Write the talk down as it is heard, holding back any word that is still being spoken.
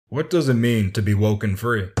What does it mean to be woke and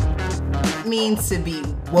free? It means to be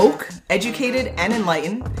woke, educated, and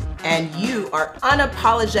enlightened, and you are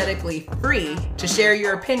unapologetically free to share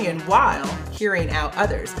your opinion while hearing out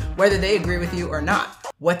others, whether they agree with you or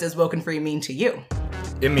not. What does woke and free mean to you?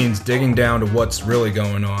 It means digging down to what's really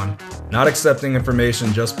going on, not accepting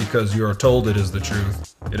information just because you are told it is the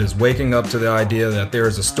truth. It is waking up to the idea that there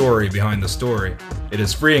is a story behind the story. It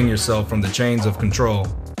is freeing yourself from the chains of control.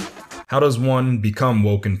 How does one become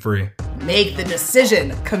woke and free? Make the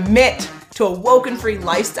decision, commit to a woke and free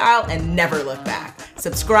lifestyle, and never look back.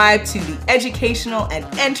 Subscribe to the educational and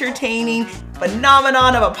entertaining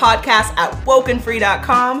phenomenon of a podcast at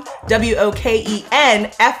wokenfree.com,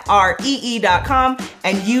 WOKENFREE.com,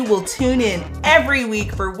 and you will tune in every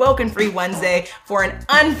week for Woke and Free Wednesday for an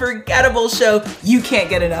unforgettable show you can't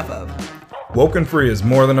get enough of. Woke and Free is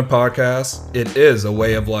more than a podcast, it is a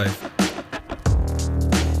way of life.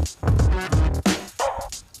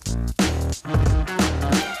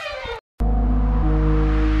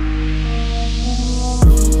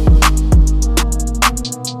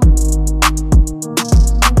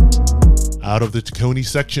 Out of the Tacony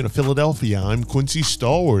section of Philadelphia, I'm Quincy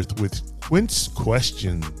Stallworth with Quince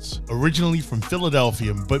Questions. Originally from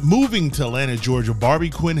Philadelphia, but moving to Atlanta, Georgia, Barbie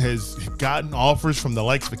Quinn has gotten offers from the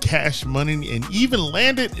likes of Cash Money and even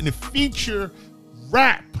landed in a feature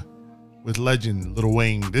rap with legend Lil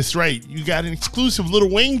Wayne. That's right, you got an exclusive Lil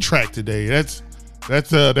Wayne track today. That's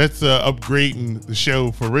upgrading the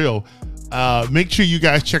show for real. Make sure you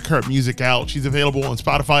guys check her music out. She's available on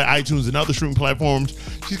Spotify, iTunes, and other streaming platforms.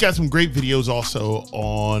 She's got some great videos also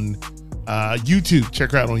on YouTube.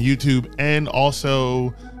 Check her out on YouTube, and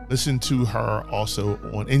also listen to her also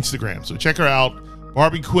on Instagram. So check her out,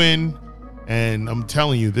 Barbie Quinn. And I'm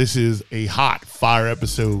telling you, this is a hot fire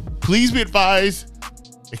episode. Please be advised,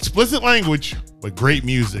 explicit language, but great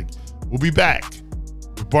music. We'll be back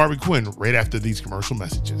with Barbie Quinn right after these commercial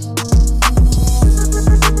messages.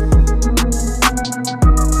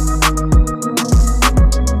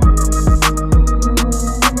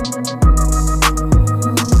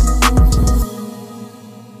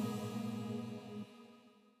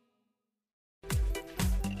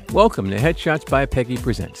 Welcome to Headshots by Peggy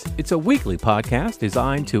Presents. It's a weekly podcast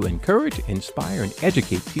designed to encourage, inspire, and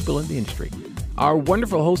educate people in the industry. Our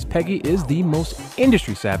wonderful host, Peggy, is the most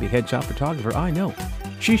industry-savvy headshot photographer I know.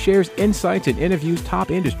 She shares insights and interviews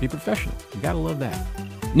top industry professionals. You gotta love that.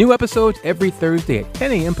 New episodes every Thursday at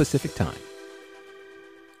 10 a.m. Pacific Time.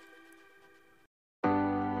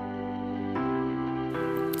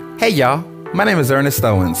 Hey y'all, my name is Ernest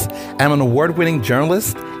Owens. I'm an award-winning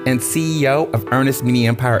journalist and CEO of Ernest Media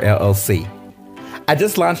Empire LLC. I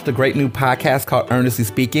just launched a great new podcast called Earnestly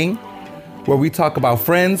Speaking, where we talk about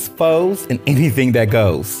friends, foes, and anything that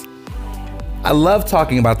goes. I love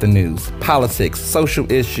talking about the news, politics,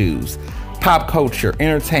 social issues, pop culture,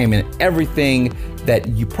 entertainment, everything that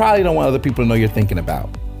you probably don't want other people to know you're thinking about.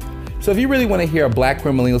 So if you really want to hear a Black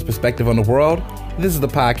millennial's perspective on the world, this is the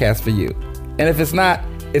podcast for you. And if it's not,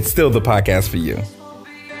 it's still the podcast for you.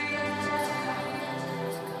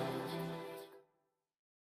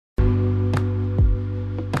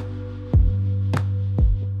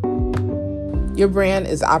 Your brand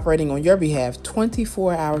is operating on your behalf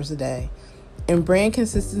 24 hours a day, and brand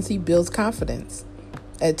consistency builds confidence.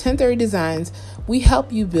 At 1030 Designs, we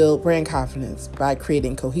help you build brand confidence by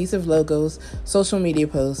creating cohesive logos, social media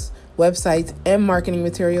posts, websites, and marketing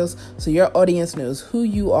materials so your audience knows who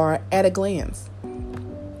you are at a glance.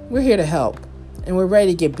 We're here to help, and we're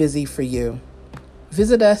ready to get busy for you.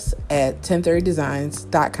 Visit us at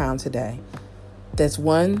 1030designs.com today. That's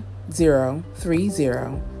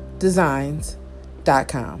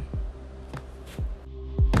 1030designs.com.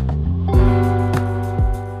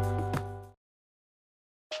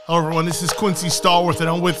 Hello everyone, this is Quincy Stallworth, and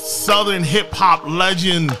I'm with Southern hip hop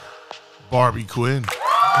legend Barbie Quinn. That's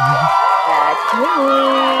me.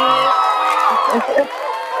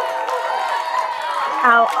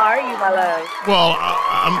 How are you, my love? Well,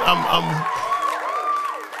 I'm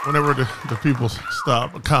whenever the people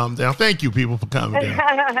stop, calm down. Thank you, people, for calming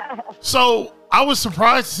down. So I was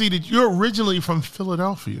surprised to see that you're originally from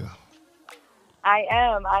Philadelphia. I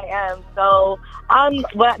am. So,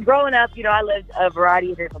 growing up, I lived a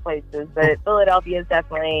variety of different places, but Philadelphia is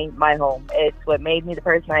definitely my home. It's what made me the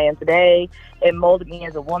person I am today. It molded me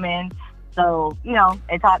as a woman. So,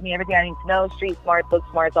 it taught me everything I need to know, street smart, book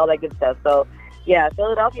smarts, all that good stuff. So, yeah,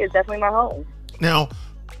 Philadelphia is definitely my home. Now,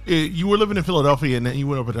 you were living in Philadelphia, and then you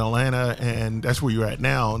went over to Atlanta, and that's where you're at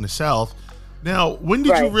now in the South. Now, when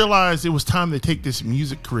did you realize it was time to take this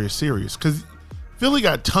music career serious? Because Philly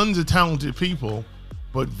got tons of talented people,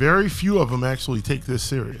 but very few of them actually take this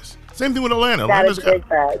serious. Same thing with Atlanta. That is a big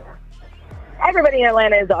fact. Everybody in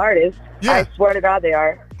Atlanta is an artist. Yeah. I swear to God they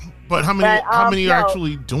are. But how many are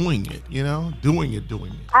actually doing it, you know? Doing it.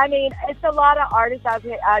 I mean, it's a lot of artists out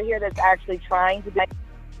here that's actually trying to do.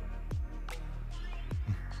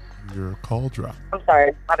 Your call drop. I'm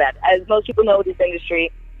sorry, my bad. As most people know with this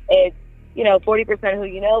industry, it's, 40% who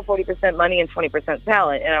you know, 40% money, and 20%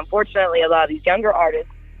 talent. And unfortunately, a lot of these younger artists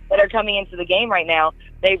that are coming into the game right now,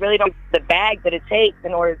 they really don't have the bag that it takes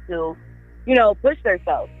in order to, push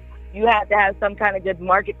themselves. You have to have some kind of good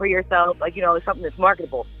market for yourself, something that's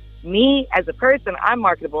marketable. Me, as a person, I'm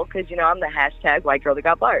marketable because, I'm the hashtag white girl that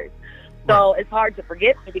got bars. So It's hard to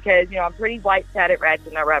forget me because, I'm pretty white, tatted, ratchet,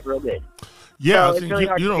 and I rap real good. Yeah, so I think really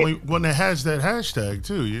you're the only one that has that hashtag,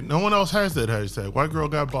 too. No one else has that hashtag. White girl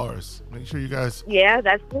got bars. Make sure you guys... Yeah,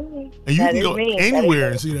 that's me. And you can go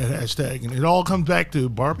anywhere and see that hashtag, and it all comes back to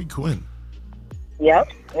Barbie Quinn.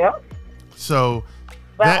 Yep. So...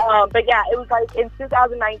 But yeah, it was like in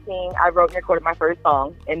 2019, I wrote and recorded my first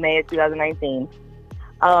song in May of 2019.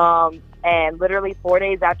 And literally 4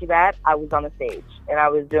 days after that, I was on the stage and I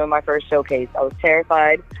was doing my first showcase. I was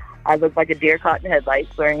terrified. I looked like a deer caught in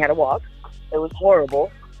headlights, learning how to walk. It was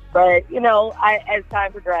horrible. But, as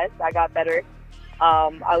time progressed, I got better.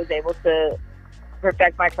 I was able to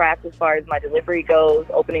perfect my craft as far as my delivery goes,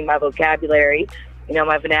 opening my vocabulary.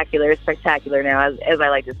 My vernacular is spectacular now, as I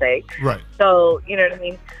like to say. Right. So, you know what I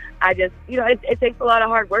mean? I just, it takes a lot of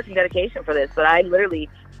hard work and dedication for this. But I literally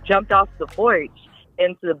jumped off the porch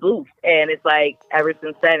into the booth. And it's like, ever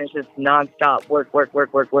since then, it's just nonstop work.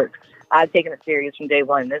 I've taken it serious from day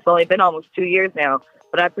one. It's only been almost 2 years now.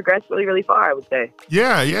 But I've progressed really, really far, I would say.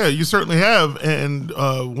 Yeah, you certainly have. And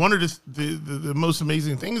one of the most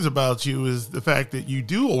amazing things about you is the fact that you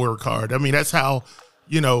do work hard. I mean, that's how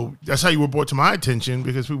you were brought to my attention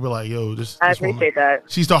because we were like, yo, this I appreciate that.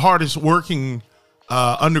 She's the hardest working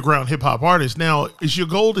underground hip hop artist. Now, is your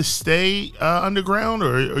goal to stay underground,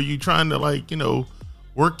 or are you trying to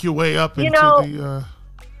work your way up into the?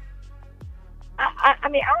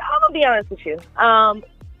 I'm gonna be honest with you.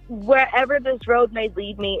 Wherever this road may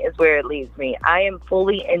lead me is where it leads me. I am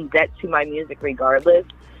fully in debt to my music regardless,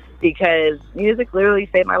 because music literally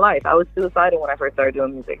saved my life. I was suicidal when I first started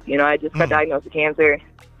doing music. I just got diagnosed with cancer.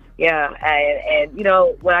 Yeah, and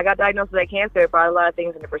when I got diagnosed with that cancer, it brought a lot of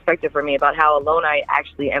things into perspective for me about how alone I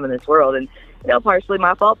actually am in this world. And, partially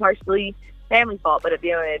my fault, partially family's fault. But at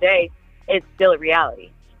the end of the day, it's still a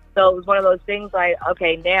reality. So it was one of those things like,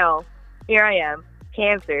 okay, now here I am,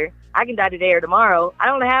 cancer. I can die today or tomorrow. I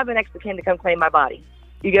don't have an extra kin to come claim my body.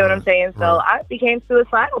 You get what I'm saying? So I became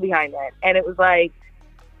suicidal behind that. And it was like,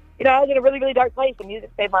 I was in a really, really dark place, and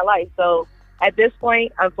music saved my life. So at this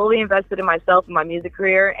point, I'm fully invested in myself and my music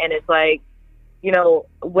career. And it's like,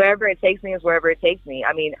 wherever it takes me is wherever it takes me.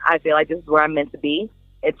 I mean, I feel like this is where I'm meant to be.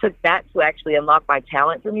 It took that to actually unlock my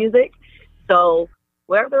talent for music. So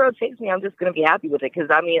wherever the road takes me, I'm just going to be happy with it. Because,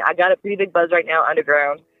 I got a pretty big buzz right now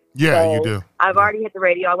underground. Yeah, so you do. I've already hit the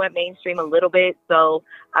radio. I went mainstream a little bit. So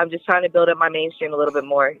I'm just trying to build up my mainstream a little bit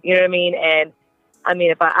more. You know what I mean? And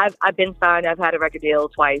if I've been signed, I've had a record deal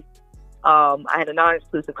twice. I had a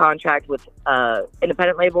non-exclusive contract with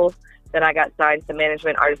independent labels. Then I got signed to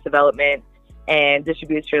management, artist development, and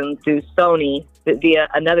distribution through Sony via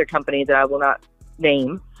another company that I will not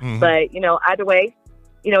name. Mm-hmm. But, either way,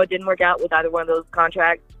 it didn't work out with either one of those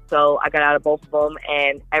contracts. So I got out of both of them.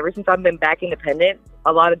 And ever since I've been back independent,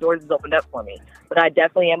 a lot of doors has opened up for me. But I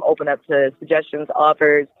definitely am open up to suggestions,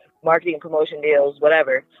 offers, marketing and promotion deals,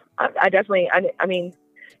 whatever. I definitely,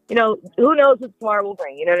 who knows what tomorrow will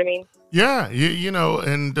bring? You know what I mean? Yeah,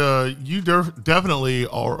 and you definitely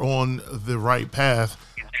are on the right path.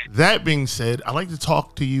 That being said, I'd like to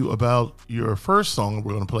talk to you about your first song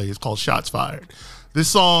we're going to play. It's called Shots Fired. This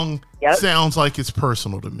song sounds like it's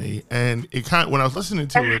personal to me. And it when I was listening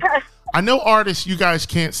to it, I know artists, you guys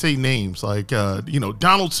can't say names like,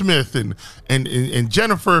 Donald Smith and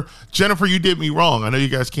Jennifer. Jennifer, you did me wrong. I know you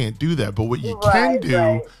guys can't do that. But what you can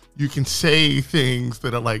do, you can say things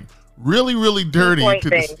that are like really, really dirty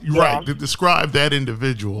to describe that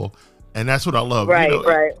individual. And that's what I love.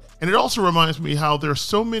 Right. And it also reminds me how there's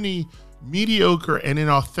so many mediocre and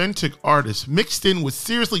inauthentic artists mixed in with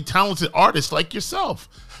seriously talented artists like yourself.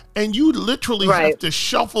 And you literally have to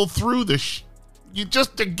shuffle through just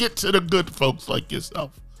to get to the good folks like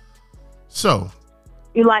yourself. So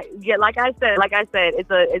like I said,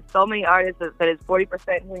 it's so many artists that it's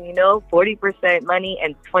 40% who 40% money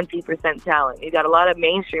and 20% talent. You got a lot of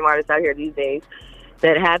mainstream artists out here these days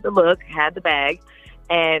that had the look, had the bag,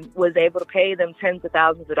 and was able to pay them tens of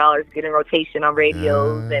thousands of dollars to get in rotation on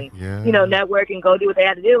radios and network and go do what they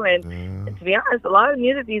had to do. And to be honest, a lot of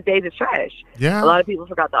music these days is trash. Yeah. A lot of people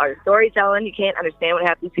forgot the art of storytelling. You can't understand what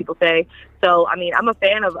half these people say. So, I mean, I'm a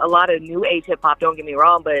fan of a lot of new age hip hop, don't get me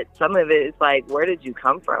wrong, but some of it is like, where did you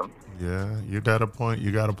come from? Yeah, you got a point.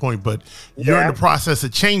 But you're in the process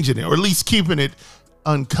of changing it, or at least keeping it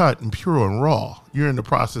uncut and pure and raw. You're in the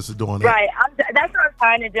process of doing that. Right. That's what I'm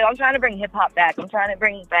trying to do. I'm trying to bring hip hop back. I'm trying to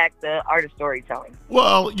bring back the art of storytelling.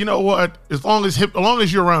 Well, you know what? As long as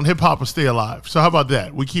you're around, hip hop will stay alive. So how about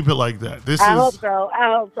that? We keep it like that. I hope so.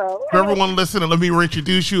 For everyone listening, let me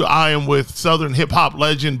reintroduce you. I am with Southern hip hop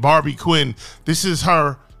legend BARBIE QUINN. This is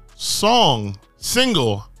her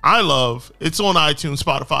single, I Love. It's on iTunes,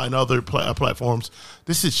 Spotify, and other platforms.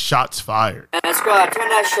 This is Shots Fired. Let's go. Turn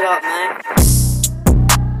that shit up, man.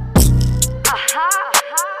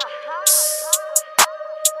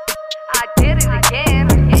 I did it again.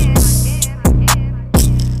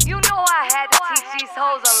 You know I had to teach these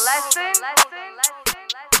hoes a lesson.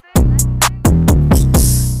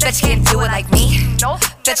 Bet you can't do it like me. Nope.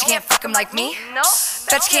 Bet you can't fuck him like me. Nope.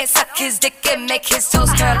 Bet you can't suck his dick and make his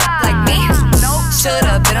toes curl up like me.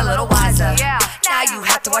 Should've been a little wiser. Yeah. Now you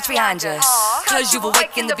have to watch behind you. Cause you've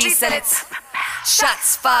awakened the beast and it's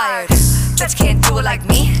shots fired. Bet you can't do it like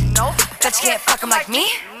me. Nope. Bet you can't fuck him like me.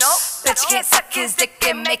 Nope. Bet you can't suck his dick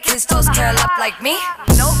and make his toes curl up like me.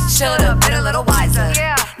 Nope. Should've been a little wiser.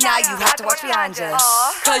 Yeah. Now you have to watch behind you.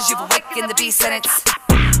 Cause you've awakened the beast and it's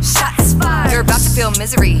shots fired. You're about to feel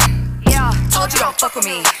misery. Yeah. Told you don't fuck with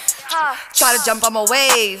me. Try to jump on my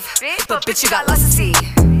wave, but bitch, you got lots to see.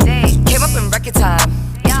 Dang. Came up in record time.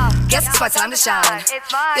 Yeah. Guess it's my time to shine. It's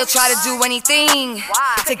mine. You'll try to do anything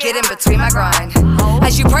Why? to get in between my grind.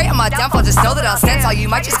 As you pray on my downfall, just know that I'll stand tall. You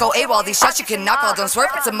might just go AWOL. These shots you can knock all. Don't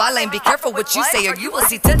swerve into my lane. Be careful what you say, or you will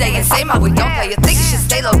see today. And say my we don't play. You think you should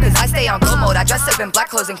stay low, cause I stay on go mode. I dress up in black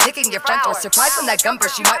clothes and kicking your front door. Surprise from that gun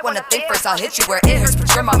burst. You might wanna think first. I'll hit you where it hurts,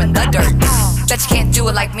 but your mom in the dirt. Bet you can't do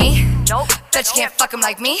it like me. Nope. Bet you can't fuck him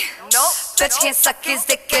like me. Nope. Bet you can't suck his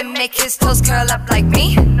dick and make his toes curl up like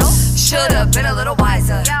me. Nope. Should've been a little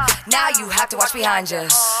wiser. Yeah. Now you have to watch behind you.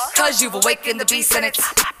 Cause you've awakened the beast and it's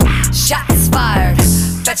shots fired.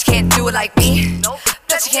 Bet you can't do it like me. Nope.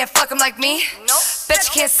 Bet you can't fuck him like me. Nope. Bet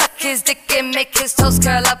you can't suck his dick and make his toes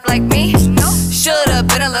curl up like me. Nope. Should've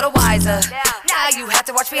been a little wiser. Yeah. Now you have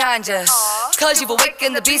to watch behind you. Cause you've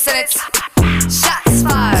awakened the beast and it's shots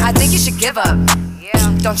fired. I think you should give up.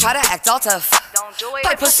 Yeah. Don't try to act all tough. Don't do it.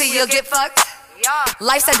 Play pussy, you'll get fucked. Yeah.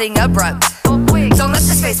 Life's ending abrupt. So quick. Don't let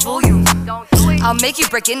this face fool you. Don't do it. I'll make you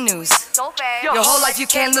breaking news. So fast. Your whole life you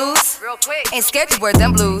can't lose. Real quick. Ain't scared to wear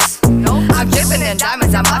them blues. Nope. I'm dripping in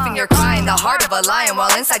diamonds, I'm laughing, you're crying. The heart of a lion while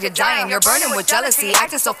inside you're dying. You're burning with jealousy,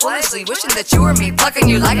 acting so foolishly, wishing that you were me, plucking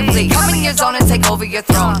you like a flea. Come in your zone and take over your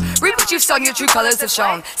throne. Reap what you've sown, your true colors have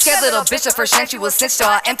shown. Scared little bitch, the first chance you will snitch, so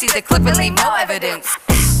I'll empty the clip and leave no evidence.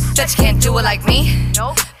 Bet you can't do it like me.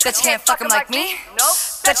 Nope. Bet you can't fuck him like me. Nope.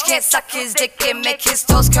 Bet you can't suck his dick and make his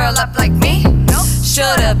toes curl up like me. Nope.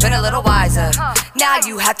 Should've been a little wiser. Now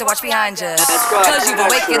you have to watch behind you. Cause you've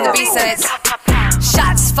awakened the beast and it's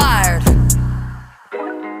shots fired.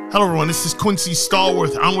 Hello, everyone. This is Quincy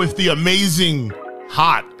Stallworth. I'm with the amazing,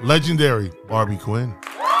 hot, legendary BARBIE QUINN.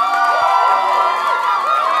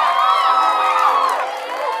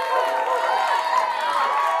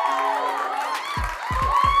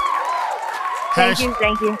 Thank you.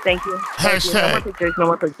 Hashtag, No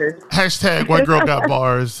more pictures. hashtag White Girl Got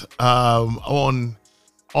Bars on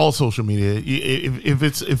all social media. If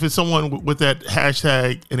it's someone with that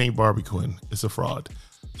hashtag, it ain't BARBIE QUINN. It's a fraud.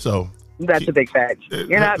 So That's a big fact.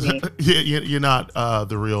 You're not me. You're not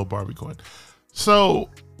the real BARBIE QUINN. So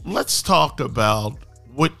let's talk about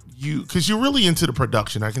what because you're really into the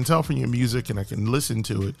production. I can tell from your music and I can listen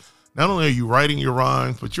to it. Not only are you writing your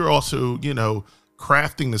rhymes, but you're also,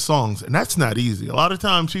 crafting the songs. And that's not easy. A lot of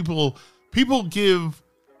times people give,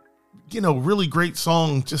 really great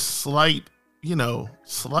songs, just they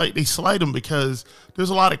slight them because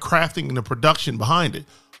there's a lot of crafting and the production behind it.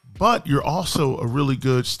 But you're also a really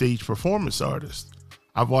good stage performance artist.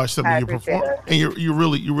 I've watched some of your performance, and you're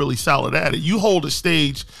really solid at it. You hold a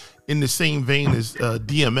stage in the same vein as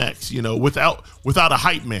DMX, without a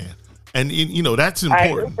hype man, and that's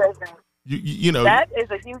important. That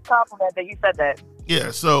is a huge compliment that you said that.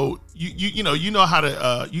 Yeah, so you know how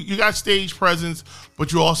to you got stage presence,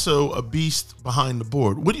 but you're also a beast behind the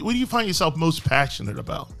board. What do you find yourself most passionate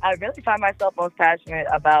about? I really find myself most passionate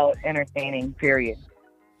about entertaining, period.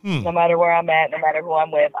 No matter where I'm at, no matter who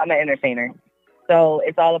I'm with, I'm an entertainer. So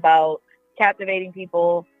it's all about captivating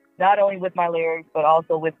people, not only with my lyrics, but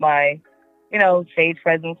also with my, stage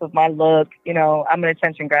presence, with my look. I'm an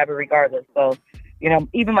attention grabber regardless. So,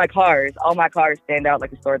 even my cars, all my cars stand out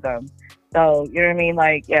like a sore thumb. So, you know what I mean?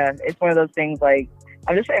 Like, yeah, it's one of those things, like,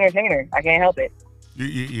 I'm just an entertainer. I can't help it.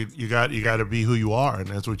 You got to be who you are, and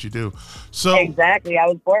that's what you do. So exactly, I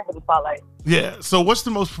was born for the spotlight. Yeah. So what's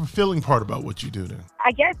the most fulfilling part about what you do then?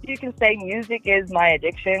 I guess you can say music is my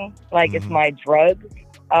addiction. Like, it's my drug.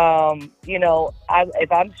 You know,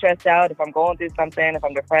 if I'm stressed out, if I'm going through something, if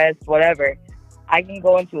I'm depressed, whatever, I can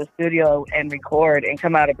go into a studio and record and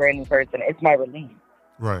come out a brand new person. It's my release.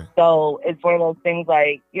 Right. So it's one of those things,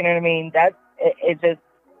 like, you know what I mean? It just,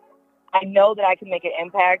 I know that I can make an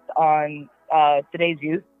impact on today's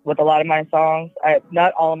youth with a lot of my songs.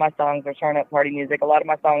 Not all of my songs are turn up party music. A lot of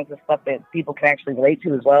my songs are stuff that people can actually relate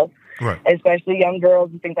to as well. Right. Especially young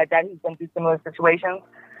girls and things like that who've been through similar situations.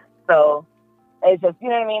 So it's just, you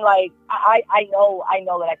know what I mean? Like, I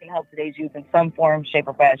know that I can help today's youth in some form, shape,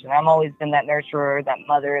 or fashion. I've always been that nurturer, that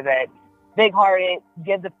mother, that big-hearted,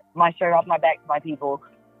 give my shirt off my back to my people.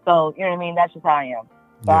 So, you know what I mean? That's just how I am.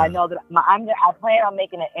 So I know that I plan on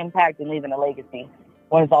making an impact and leaving a legacy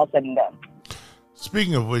when it's all said and done.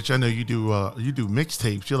 Speaking of which, I know you do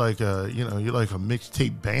mixtapes. You're like a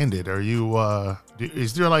mixtape bandit. Are you?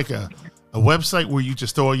 Is there like a website where you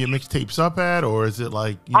just throw all your mixtapes up at, or is it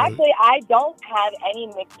like? Actually, I don't have any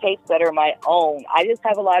mixtapes that are my own. I just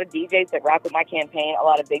have a lot of DJs that rock with my campaign. A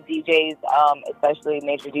lot of big DJs, especially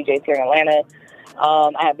major DJs here in Atlanta.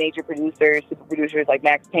 I have major producers, super producers like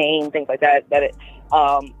Max Payne, things like that. That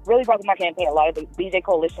really rock with my campaign. A lot of the DJ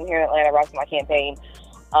Coalition here in Atlanta rocks with my campaign.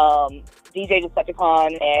 DJ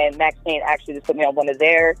Decepticon and Max Payne actually just put me on one of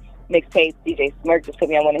their mixtapes. DJ Smirk just put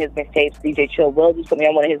me on one of his mixtapes. DJ Chill Will just put me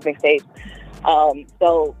on one of his mixtapes.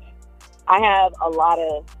 So I have a lot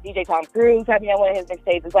of DJ Tom Cruise had me on one of his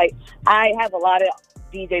mixtapes. It's like I have a lot of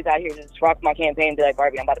DJs out here just rock my campaign and be like,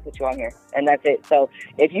 Barbie, I'm about to put you on here. And that's it. So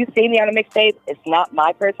if you see me on a mixtape, it's not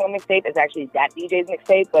my personal mixtape. It's actually that DJ's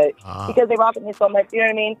mixtape. But because they rock with me so much, you know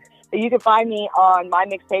what I mean? So you can find me on my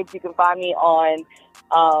mixtapes. You can find me on,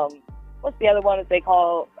 what's the other one that they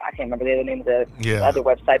call? I can't remember the other name of the other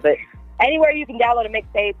website. But anywhere you can download a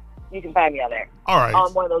mixtape, you can find me on there. All right.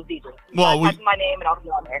 On one of those DJs. Well, type in my name and I'll be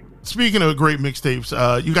on there. Speaking of great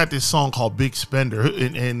mixtapes, you got this song called Big Spender,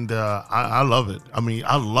 and I love it. I mean,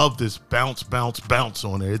 I love this bounce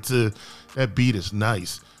on it. That beat is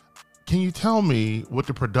nice. Can you tell me what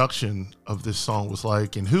the production of this song was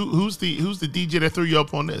like, and who's the DJ that threw you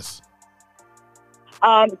up on this?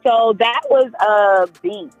 So that was a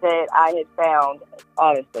beat that I had found,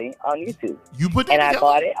 honestly, on YouTube. You put that together? I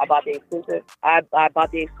bought it. I bought the exclusive. I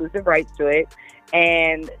bought the exclusive rights to it,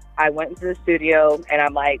 and I went into the studio, and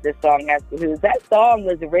I'm like, this song has to do. That song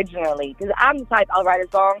was originally, because I'm the type, I'll write a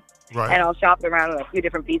song, and I'll shop it around on a few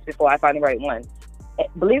different beats before I find the right one.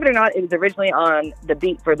 Believe it or not, it was originally on the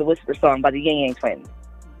beat for the Whisper song by the Yang Yang Twins.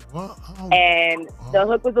 And the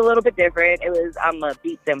hook was a little bit different. It was, I'ma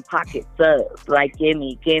beat them pockets up, like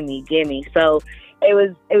gimme, gimme, gimme. So it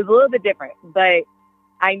was a little bit different, but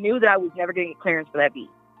I knew that I was never going to get clearance for that beat.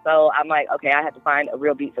 So I'm like, okay, I have to find a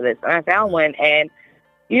real beat for this. And I found one, and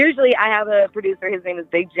usually I have a producer. His name is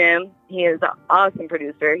Big Jim. He is an awesome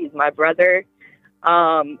producer. He's my brother.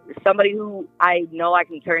 Somebody who I know I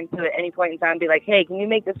can turn to at any point in time and be like, hey, can you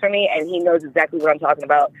make this for me? And he knows exactly what I'm talking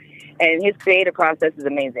about. And his creative process is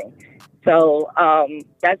amazing. So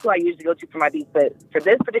that's who I usually go to for my beats. But for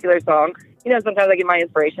this particular song, you know, sometimes I get my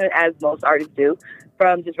inspiration, as most artists do,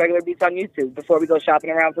 from just regular beats on YouTube before we go shopping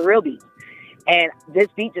around for real beats. And this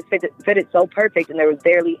beat just fitted so perfect, and there was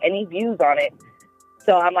barely any views on it.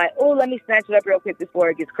 So I'm like, oh, let me snatch it up real quick before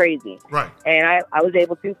it gets crazy. Right. And I was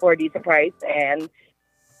able to for a decent price. And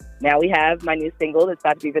now we have my new single that's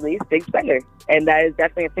about to be released, Big Spender. And that is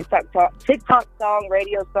definitely a TikTok song,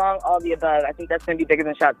 radio song, all the above. I think that's going to be bigger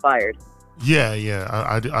than Shots Fired. Yeah.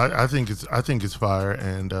 I think it's fire,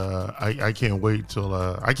 and I can't wait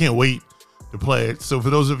to play it. So for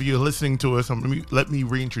those of you listening to us, let me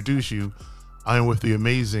reintroduce you. I am with the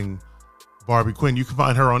amazing Barbie Quinn. You can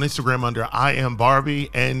find her on Instagram under I Am Barbie,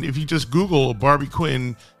 and if you just Google Barbie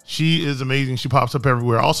Quinn, she is amazing. She pops up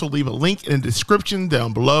everywhere. Also, leave a link in the description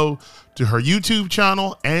down below to her YouTube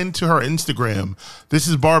channel and to her Instagram. This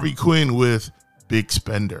is Barbie Quinn with Big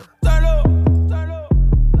Spender.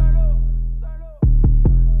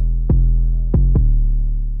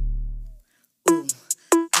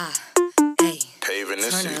 Paving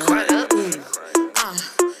this shit.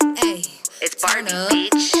 It's Barbie,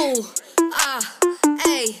 bitch. Ooh,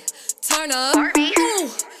 hey, turn up. Barbie. Ooh,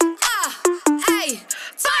 hey,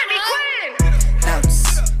 Barbie Quinn.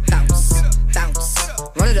 Bounce, bounce, bounce.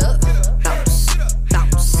 Run it up. Bounce,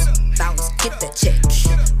 bounce, bounce. Get that check.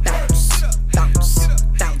 Bounce, bounce,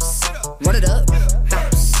 bounce. Run it up.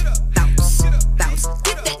 Bounce, bounce, bounce.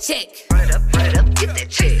 Get that check. Run it up, get that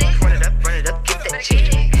check. Run it up,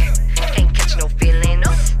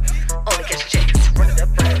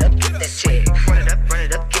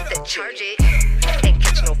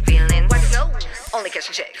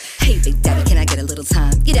 catching checks. Hey, big daddy, can I get a little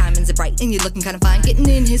time? Your diamonds are bright and you're looking kind of fine. Getting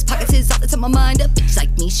in his pockets is all that's on my mind. A bitch like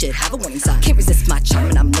me should have a warning sign. Can't resist my charm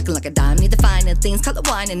and I'm looking like a dime. Need the finer things, color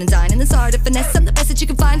wine and dine. And it's hard to finesse. I'm the best that you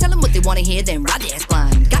can find. Tell them what they want to hear, then rob the ass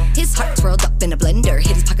blind. Got his heart twirled up in a blender.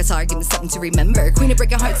 Hit his pockets hard, give me something to remember. Queen of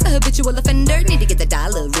breaking hearts, a habitual offender. Need to get the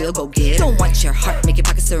dollar, real go get. Don't want your heart, make your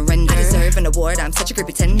pockets surrender. I deserve an award, I'm such a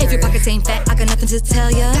creepy tender. If your pockets ain't fat, I got nothing to tell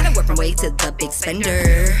ya. Gotta work my way to the big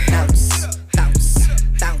spender. Bounce, bounce,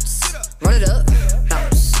 bounce. Run it up.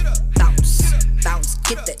 Bounce, bounce, bounce.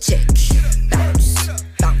 Get that check. Bounce,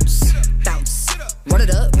 bounce, bounce. Run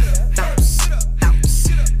it up. Bounce, bounce,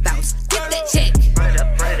 bounce. Get that check. Run it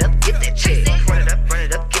up, get that check. Run it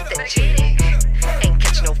up, get that check. Ain't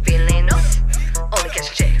catch no feelings, only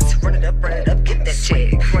catch checks. Run it up, get that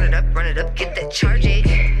check. Run it up, get that charge it.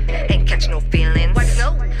 Ain't catch no feelings, no,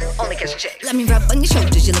 only catch checks. Let me rub on your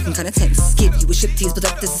shoulders, you're looking kinda tense. Give you a ship tease, build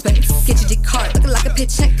up the suspense. Get your dick hard, looking like a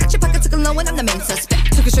pitch check. Got your pockets looking low and I'm the main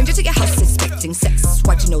suspect. Took a stranger to your house expecting sex.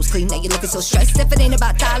 Wipe your nose clean, now you're looking so stressed. If it ain't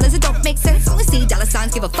about dollars, it don't make sense. Only see dollar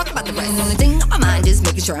signs, give a fuck about the rest. The only thing on my mind is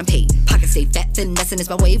making sure I'm paid. Pockets stay fat, finessing is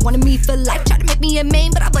my way. Wanted me for life, try to make me a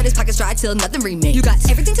main, but I let his pockets dry till nothing remains. You got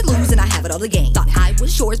everything to lose and I have it all to gain. Thought I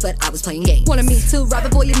was yours, but I was playing games. Wanted me to rob a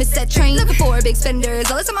boy, you missed that train. Looking for a big spender,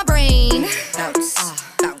 is all that's on my brain. Bounce,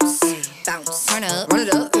 bounce, bounce, turn up, run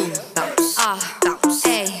it up, bounce, bounce,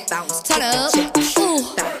 hey, bounce, turn up, ooh,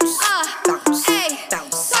 bounce, bounce, hey,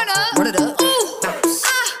 bounce, turn up, run it up, ooh, bounce,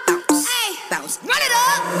 bounce, hey, bounce, run it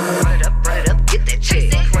up, get that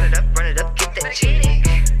check, run it up, get that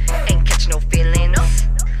check, ain't catch no feeling, no,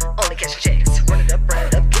 only catch checks, run it up,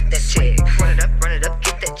 get that check, run it up,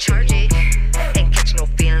 get that charge it, ain't catch no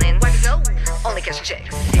feeling, no, only catch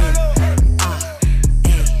checks,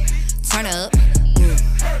 turn up.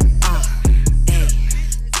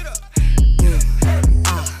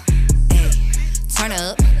 Turn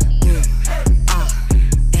up.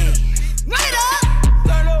 Run it up.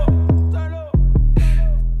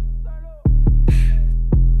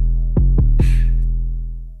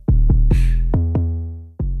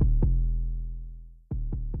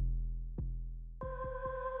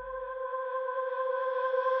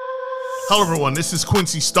 Hello, everyone. This is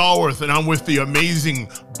Quincy Stallworth, and I'm with the amazing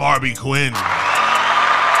Barbie Quinn.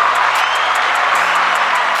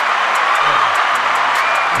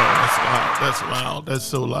 That's loud. That's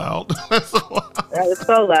so loud. That's so loud. That was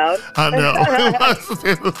so loud. I know.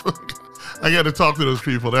 I got to talk to those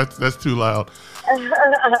people. That's too loud.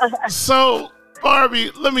 So, Barbie,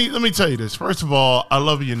 let me tell you this. First of all, I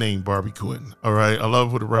love your name, Barbie Quinn. All right, I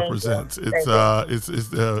love what it represents. It's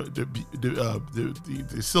the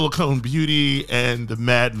silicone beauty and the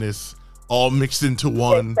madness all mixed into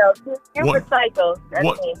one. You're psycho.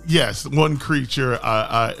 Yes, one creature.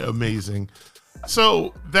 Amazing.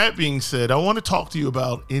 So that being said, I want to talk to you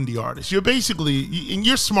about indie artists. You're basically, and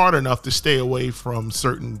you're smart enough to stay away from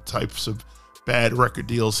certain types of bad record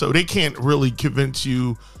deals, so they can't really convince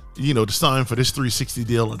you, to sign for this 360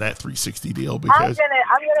 deal or that 360 deal. Because I'm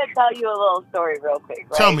gonna tell you a little story real quick.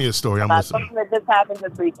 Right? Tell me a story. I'm about listening. Something that just happened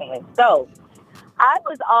just recently. So, I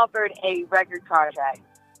was offered a record contract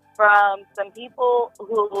from some people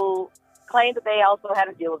who claimed that they also had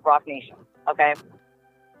a deal with Rock Nation. Okay.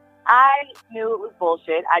 I knew it was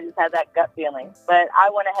bullshit. I just had that gut feeling. But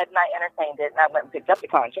I went ahead and I entertained it, and I went and picked up the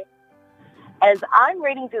contract. As I'm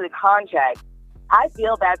reading through the contract, I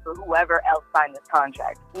feel bad for whoever else signed this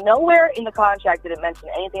contract. Nowhere in the contract did it mention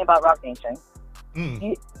anything about Rock Nation.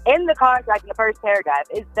 In the contract, in the first paragraph,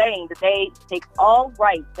 it's saying that they take all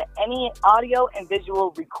rights to any audio and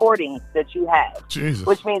visual recordings that you have. Jesus.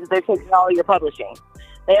 Which means that they're taking all your publishing.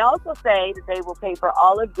 They also say that they will pay for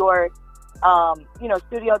all of your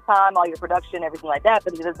studio time, all your production, everything like that,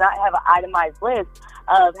 but it does not have an itemized list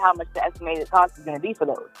of how much the estimated cost is going to be for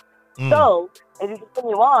those. So, if you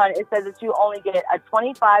continue on, it says that you only get a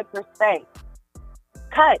 25%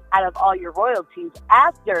 cut out of all your royalties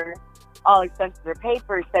after all expenses are paid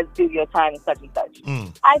for said studio time and such and such.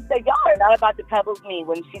 I said, y'all are not about to pebble me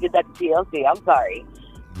when she did that to TLC. I'm sorry.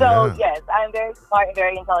 So, yes, I'm very smart and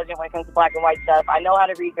very intelligent when it comes to black and white stuff. I know how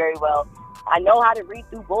to read very well. I know how to read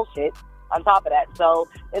through bullshit on top of that. So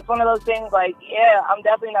it's one of those things like, yeah, I'm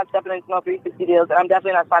definitely not stepping into no 360 deals, and I'm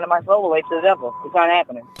definitely not signing my soul away to the devil. It's not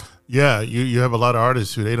happening. Yeah, you have a lot of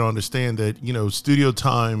artists who they don't understand that, studio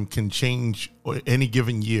time can change any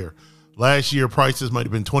given year. Last year, prices might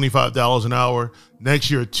have been $25 an hour. Next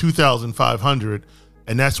year, $2,500,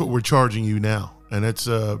 and that's what we're charging you now. And it's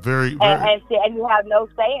very, and you have no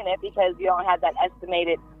say in it because you don't have that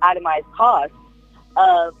estimated itemized cost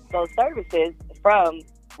of those services from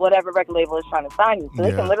whatever record label is trying to sign you. So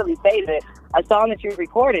they can literally say that a song that you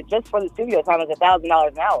recorded just for the studio time is $1,000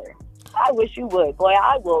 an hour. I wish you would. Boy,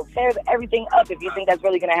 I will tear everything up if you think that's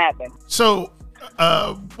really going to happen. So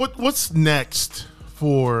what's next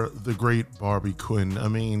for the great Barbie Quinn? I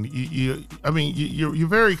mean, you're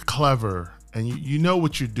very clever, and you know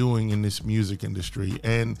what you're doing in this music industry,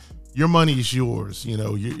 and your money is yours. You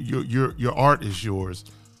know, your art is yours.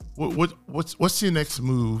 What's your next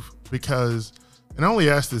move? Because, and I only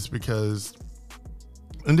ask this because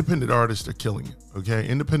independent artists are killing it. Okay,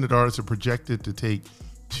 independent artists are projected to take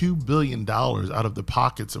 $2 billion out of the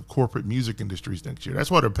pockets of corporate music industries next year. That's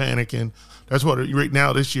why they're panicking. That's why right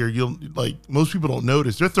now this year, most people don't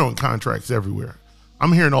notice, they're throwing contracts everywhere.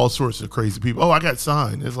 I'm hearing all sorts of crazy people. Oh, I got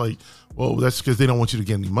signed. It's like, well, that's because they don't want you to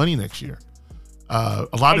get any money next year.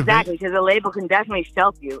 Exactly, because a label can definitely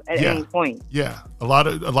shelf you at any point. Yeah, a lot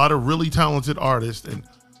of really talented artists, and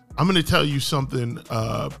I'm going to tell you something.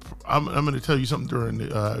 I'm going to tell you something during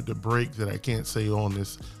the break that I can't say on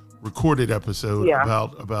this recorded episode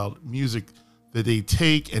about music that they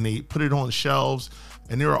take and they put it on shelves,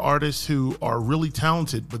 and there are artists who are really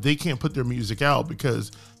talented, but they can't put their music out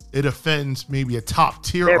because it offends maybe a top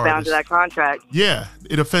tier artist. They're bound to that contract. Yeah,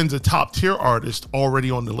 it offends a top tier artist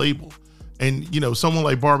already on the label. And, you know, someone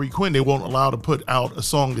like Barbie Quinn, they won't allow to put out a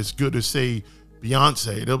song as good as, say,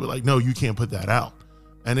 Beyonce. They'll be like, no, you can't put that out.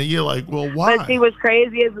 And then you're like, well, why? But see, what's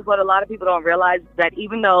crazy is what a lot of people don't realize, that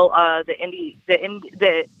even though the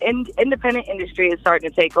independent industry is starting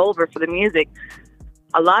to take over for the music,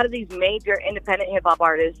 a lot of these major independent hip hop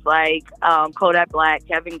artists like Kodak Black,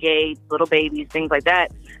 Kevin Gates, Little Babies, things like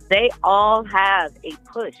that, they all have a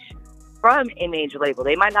push from a major label.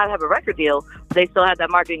 They might not have a record deal, but they still have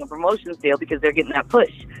that marketing and promotions deal because they're getting that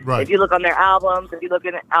push. Right. If you look on their albums, if you look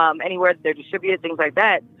at anywhere that they're distributed, things like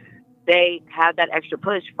that, they have that extra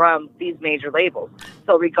push from these major labels.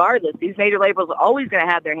 So regardless, these major labels are always going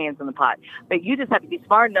to have their hands in the pot. But you just have to be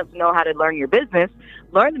smart enough to know how to learn your business,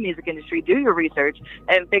 learn the music industry, do your research,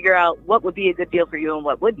 and figure out what would be a good deal for you and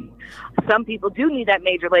what wouldn't. Some people do need that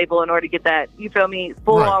major label in order to get that, you feel me,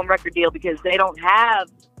 full-on record deal because they don't have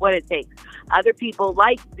what it takes. Other people,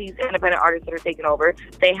 like these independent artists that are taking over,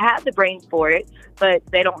 they have the brains for it, but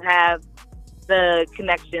they don't have the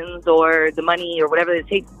connections or the money or whatever it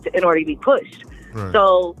takes in order to be pushed. Right.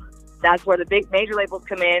 So that's where the big major labels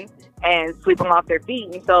come in and sweep them off their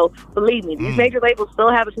feet. And so believe me, these major labels still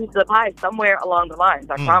have a piece of the pie somewhere along the lines.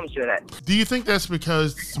 I promise you that. Do you think that's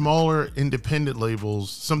because smaller independent labels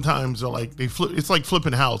sometimes are like, it's like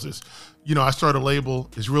flipping houses. You know, I start a label,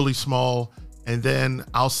 it's really small, and then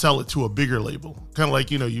I'll sell it to a bigger label. Kind of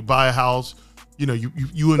like, you know, you buy a house, you know,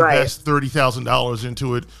 you invest $30,000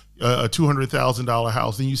 into it, a $200,000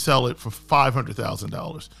 house, and you sell it for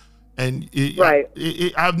 $500,000. And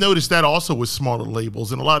I've noticed that also with smaller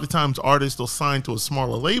labels. And a lot of times artists will sign to a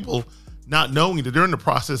smaller label, not knowing that they're in the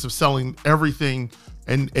process of selling everything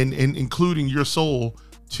and including your soul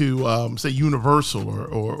to say Universal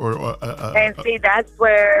or and see, that's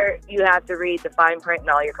where you have to read the fine print in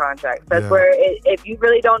all your contracts. That's where if you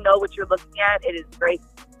really don't know what you're looking at, it is great.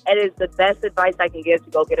 It is the best advice I can give to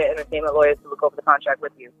go get an entertainment lawyer to look over the contract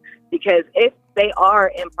with you. Because if they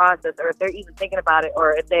are in process, or if they're even thinking about it,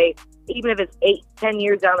 or if even if it's 8-10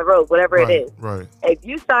 years down the road, whatever it is, if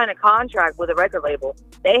you sign a contract with a record label,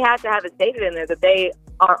 they have to have it stated in there that they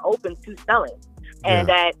are open to selling. And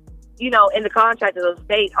that, you know, in the contract it'll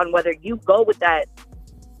state on whether you go with that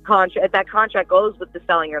contract, if that contract goes with the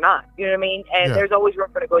selling or not. You know what I mean? And there's always room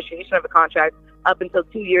for negotiation of a contract up until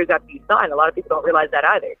 2 years after you sign. A lot of people don't realize that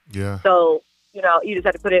either. Yeah. So, you know, you just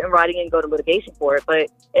have to put it in writing and go to litigation for it. But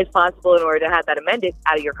it's possible in order to have that amended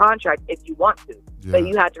out of your contract if you want to. Yeah. But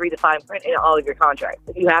you have to read the fine print in all of your contracts.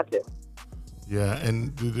 You have to. Yeah,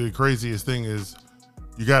 and the craziest thing is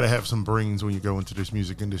you got to have some brains when you go into this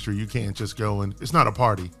music industry. You can't just go and it's not a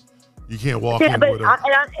party. You can't walk in with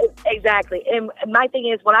exactly. And my thing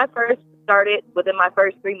is, when I first started, within my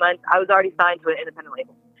first 3 months, I was already signed to an independent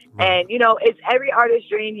label. And, you know, it's every artist's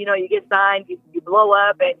dream. You know, you get signed, you blow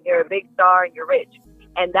up, and you're a big star, and you're rich.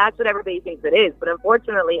 And that's what everybody thinks it is. But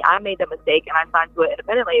unfortunately, I made that mistake, and I signed to an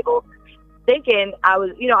independent label thinking I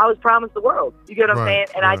was promised the world. You get what I'm saying?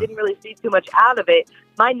 And I didn't really see too much out of it.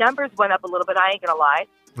 My numbers went up a little bit. I ain't going to lie.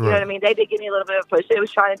 You know what I mean? They did give me a little bit of a push. They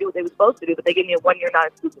was trying to do what they were supposed to do, but they gave me a 1-year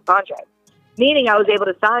non-exclusive contract, meaning I was able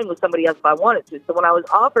to sign with somebody else if I wanted to. So when I was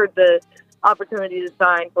offered the opportunity to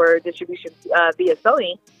sign for distribution via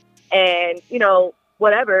Sony, and, you know,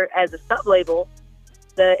 whatever, as a sub-label,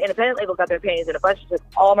 the independent label got their panties in a bunch and took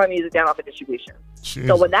all my music down off of distribution. Jesus.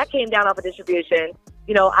 So when that came down off of distribution,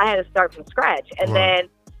 you know, I had to start from scratch. And then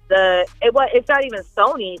it's not even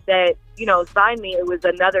Sony that, you know, signed me. It was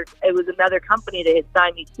another company that had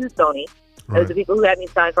signed me to Sony. Right. It was the people who had me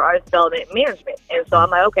signed for artist development and management. And so I'm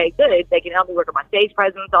like, okay, good. They can help me work on my stage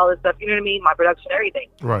presence, all this stuff. You know what I mean? My production, everything.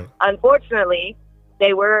 Right. Unfortunately,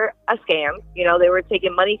 they were a scam. You know, they were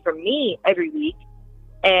taking money from me every week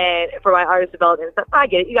and for my artist development and stuff. I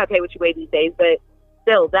get it. You got to pay what you weigh these days. But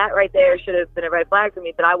still, that right there should have been a red flag for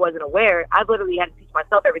me, but I wasn't aware. I literally had to teach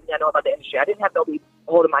myself everything I know about the industry. I didn't have nobody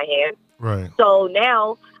holding my hand. Right. So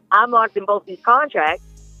now I'm locked in both these contracts.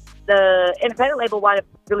 The independent label wanted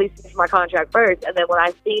to release me for my contract first, and then when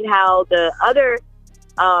I seen how the other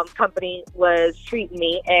company was treating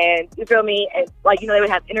me, and you feel me, and like, you know, they would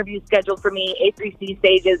have interviews scheduled for me, A3C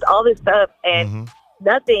stages, all this stuff, and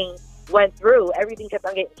nothing went through. Everything kept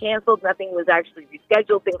on getting canceled. Nothing was actually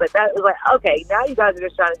rescheduled, things like that. It was like, okay, now you guys are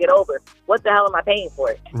just trying to get over. What the hell am I paying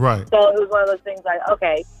for it? Right. So it was one of those things like,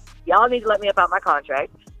 okay, y'all need to let me up out my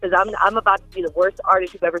contract, because I'm about to be the worst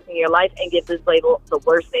artist you've ever seen in your life and give this label the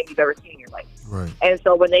worst name you've ever seen in your life. Right. And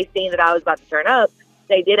so when they seen that I was about to turn up,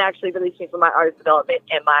 they did actually release me for my artist development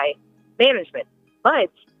and my management. But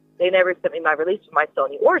they never sent me my release for my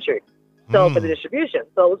Sony Orchard. So for the distribution.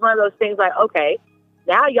 So it was one of those things like, okay,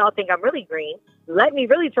 now y'all think I'm really green. Let me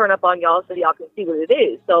really turn up on y'all so y'all can see what it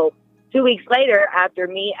is. So 2 weeks later, after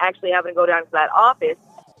me actually having to go down to that office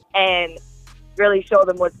and really show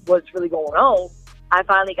them what's really going on, I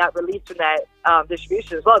finally got released from that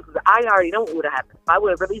distribution as well, because I already know what would have happened. If I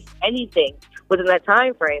would have released anything within that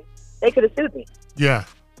time frame, they could have sued me. Yeah.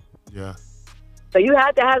 Yeah. So you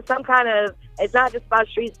have to have some kind of, it's not just about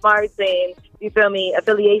street smarts and, you feel me,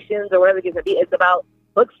 affiliations or whatever it is. It's about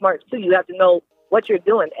book smarts too. You have to know what you're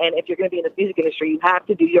doing. And if you're going to be in the music industry, you have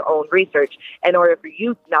to do your own research in order for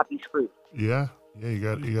you to not be screwed. Yeah. Yeah. You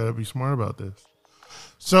got to be smart about this.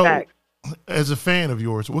 So, Thanks. As a fan of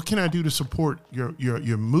yours, what can I do to support your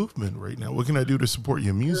movement right now? What can I do to support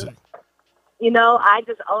your music? You know,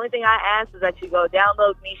 only thing I ask is that you go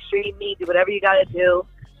download me, stream me, do whatever you got to do.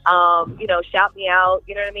 You know, shout me out.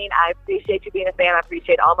 You know what I mean? I appreciate you being a fan. I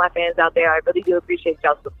appreciate all my fans out there. I really do appreciate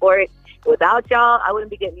y'all's support. Without y'all, I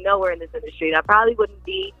wouldn't be getting nowhere in this industry, and I probably wouldn't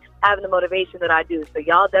be having the motivation that I do. So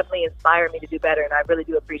y'all definitely inspire me to do better, and I really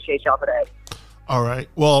do appreciate y'all for that. All right.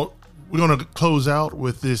 Well, we're going to close out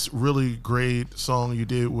with this really great song you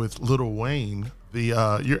did with Lil Wayne.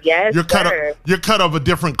 You're cut of a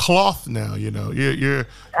different cloth now. You know,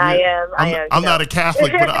 I am. I'm not a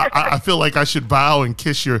Catholic, but I feel like I should bow and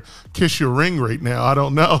kiss your ring right now. I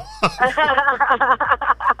don't know.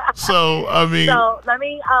 So I mean, let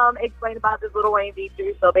me explain about this Lil Wayne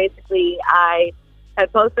feature. So basically, I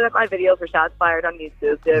had posted up my video for Shots Fired on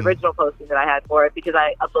YouTube, the original posting that I had for it, because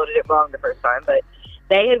I uploaded it wrong the first time, but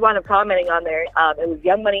they had wound up commenting on there. It was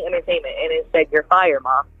Young Money Entertainment, and it said, "You're fired,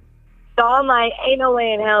 Mom." So I'm like, ain't no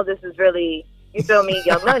way in hell this is really, you feel me,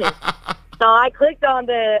 Young Money. So I clicked on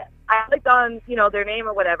you know, their name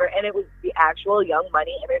or whatever, and it was the actual Young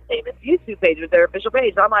Money Entertainment YouTube page, with their official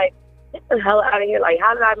page. So I'm like, get the hell out of here. Like,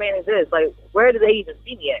 how did I manage this? Like, where did they even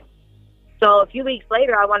see me at? So a few weeks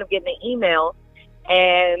later, I wound up getting an email,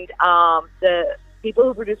 and the people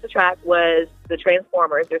who produced the track was the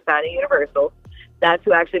Transformers. They're signed to Universal. That's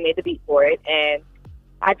who actually made the beat for it. And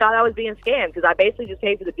I thought I was being scammed, because I basically just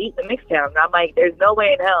paid for the beat in the mixdown. And I'm like, there's no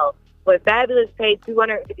way in hell. But Fabulous paid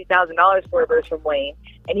 $250,000 for a verse from Wayne,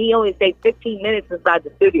 and he only stayed 15 minutes inside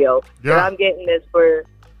the studio. Yeah. And I'm getting this for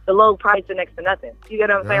the low price of next to nothing. You get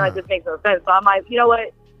what I'm saying? Like, this makes no sense. So I'm like, you know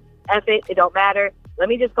what? F it. It don't matter. Let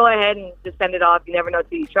me just go ahead and just send it off. You never know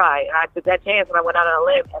till you try. And I took that chance, and I went out on a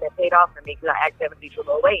limb, and it paid off for me, because I actually have a feature with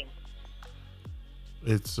Lil Wayne.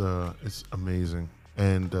 It's amazing.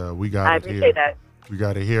 And we got I appreciate that. We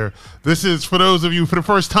got to hear. This is, for those of you for the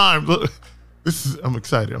first time, I'm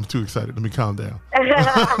excited. I'm too excited. Let me calm down.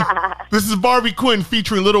 This is Barbie Quinn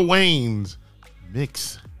featuring Lil Wayne's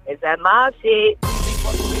mix. It's that mob shit.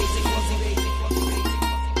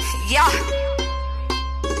 Yeah.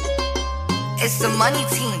 It's the money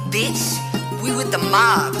team, bitch. We with the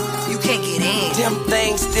mob. You can't get in. Them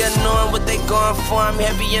things still knowing what they going for. I'm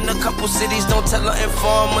heavy in a couple cities, don't tell her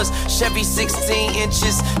informers. Chevy 16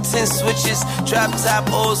 inches, 10 switches. Drop top,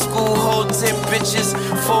 old school, hold 10 bitches.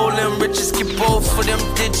 Fold them riches, get both for them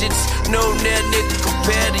digits. No near nigga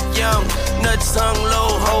compared to young. Nuts hung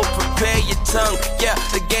low, ho, prepare your tongue. Yeah,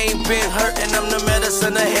 the game been hurting. I'm the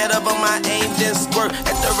medicine ahead of them. I aim then squirt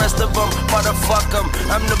at the rest of them. Motherfuck them.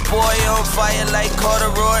 I'm the boy on fire like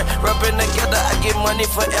corduroy. Rubbing together, I get money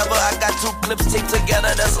forever. I got 2 clips taped together,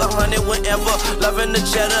 that's 100 whenever. Loving the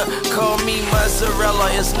cheddar, call me my mozzarella.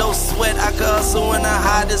 It's no sweat, I can hustle in the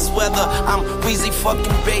hottest weather. I'm Weezy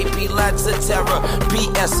fucking baby, lots of terror.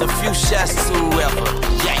 BS, a few shots to whoever.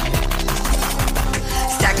 Yeah.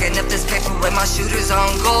 Stacking up this paper with my shooters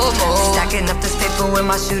on go mode. Stacking up this paper with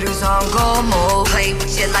my shooters on go mode. Play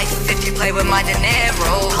with your life if you play with my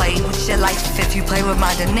dinero. Play with your life if you play with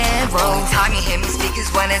my dinero. Only time you hear me speak is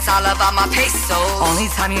when it's all about my pesos. Only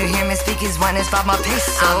time you hear me speak is when it's about my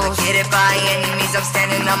pesos. I'ma get it by any means, I'm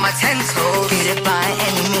standing on my 10 toes. Get it by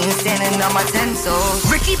any means, standing on my 10 toes.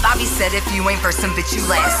 Ricky Bobby said if you ain't first, then bitch you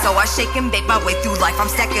last. So I shake and bake my way through life, I'm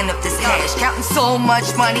stacking up this cash. Counting so much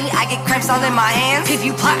money, I get cramps all in my hands. If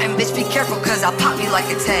you plotting, bitch, be careful, cause I'll pop you like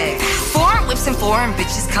a tag. Foreign whips and foreign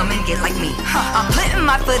bitches come and get like me. I'm putting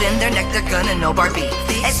my foot in their neck, they're gonna know Barbie.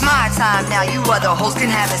 It's my time now, you other hoes can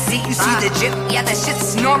have a seat. You see the drip, yeah, that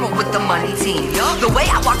shit's normal with the money team. The way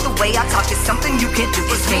I walk, the way I talk is something you can't do.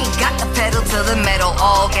 It's me, got the pedal to the metal,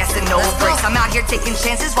 all gas and no brakes. I'm out here taking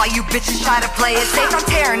chances while you bitches try to play it safe. I'm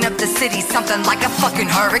tearing up the city, something like a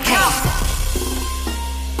fucking hurricane.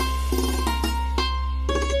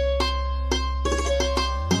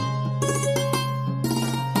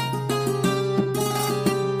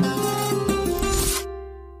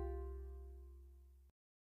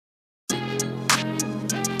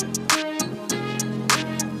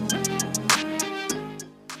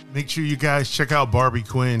 Make sure you guys check out Barbie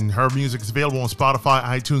Quinn. Her music is available on Spotify,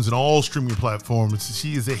 iTunes, and all streaming platforms.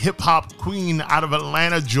 She is a hip-hop queen out of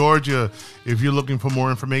Atlanta, Georgia. If you're looking for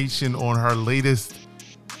more information on her latest,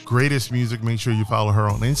 greatest music, make sure you follow her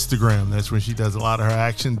on Instagram. That's where she does a lot of her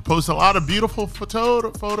action. Posts a lot of beautiful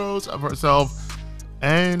photos of herself.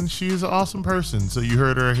 And she's an awesome person. So you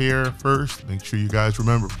heard her here first. Make sure you guys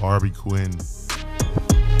remember Barbie Quinn.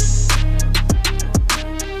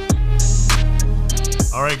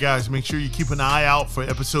 All right, guys, make sure you keep an eye out for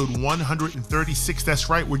episode 136. That's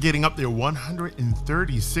right, we're getting up there.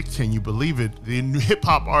 136, can you believe it? The new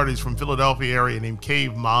hip-hop artist from Philadelphia area named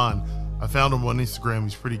Caveman. I found him on Instagram.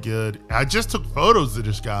 He's pretty good. I just took photos of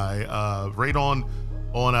this guy right on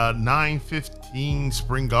 915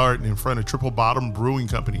 Spring Garden in front of Triple Bottom Brewing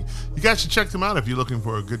Company. You guys should check them out if you're looking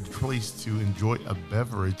for a good place to enjoy a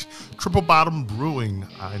beverage. Triple Bottom Brewing.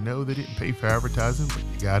 I know they didn't pay for advertising, but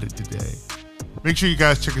you got it today. Make sure you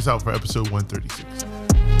guys check us out for episode 136.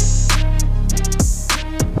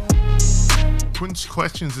 Quinn's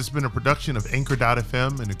Questions has been a production of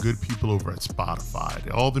Anchor.fm and the good people over at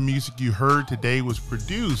Spotify. All the music you heard today was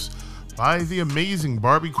produced by the amazing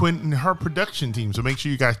Barbie Quinn and her production team, so make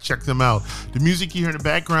sure you guys check them out. The music you hear in the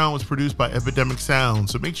background was produced by Epidemic Sound,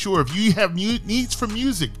 so make sure if you have needs for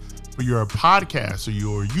music for your podcast or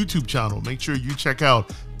your YouTube channel, make sure you check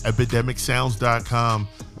out epidemicsounds.com.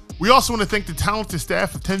 We also want to thank the talented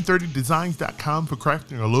staff of 1030designs.com for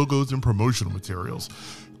crafting our logos and promotional materials.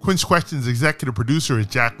 Quinn's Questions executive producer is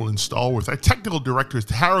Jacqueline Stallworth. Our technical director is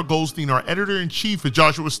Tara Goldstein. Our editor-in-chief is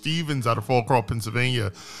Joshua Stevens out of Fall Crawl,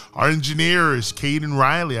 Pennsylvania. Our engineer is Caden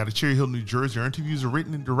Riley out of Cherry Hill, New Jersey. Our interviews are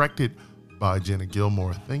written and directed by Jenna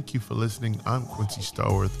Gilmore. Thank you for listening. I'm Quincy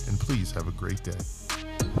Stallworth, and please have a great day.